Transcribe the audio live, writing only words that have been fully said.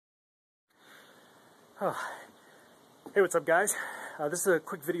Oh. Hey, what's up, guys? This is a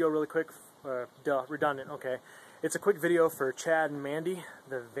quick video, really quick. Redundant, okay. It's a quick video for Chad and Mandy,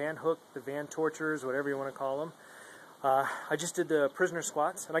 the van hook, the van torturers, whatever you want to call them. I just did the prisoner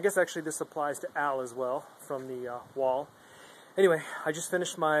squats, and I guess actually this applies to Al as well from the wall. Anyway, I just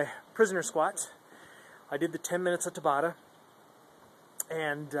finished my prisoner squats. I did the 10 minutes of Tabata,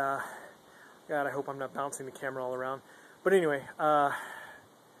 and God, I hope I'm not bouncing the camera all around. But anyway,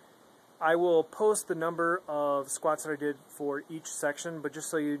 I will post the number of squats that I did for each section, but just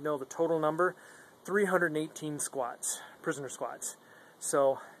so you know the total number, 318 squats, prisoner squats.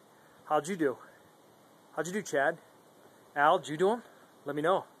 So, how'd you do? How'd you do, Chad? Al, did you do them? Let me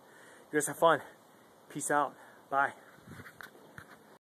know. You guys have fun. Peace out. Bye.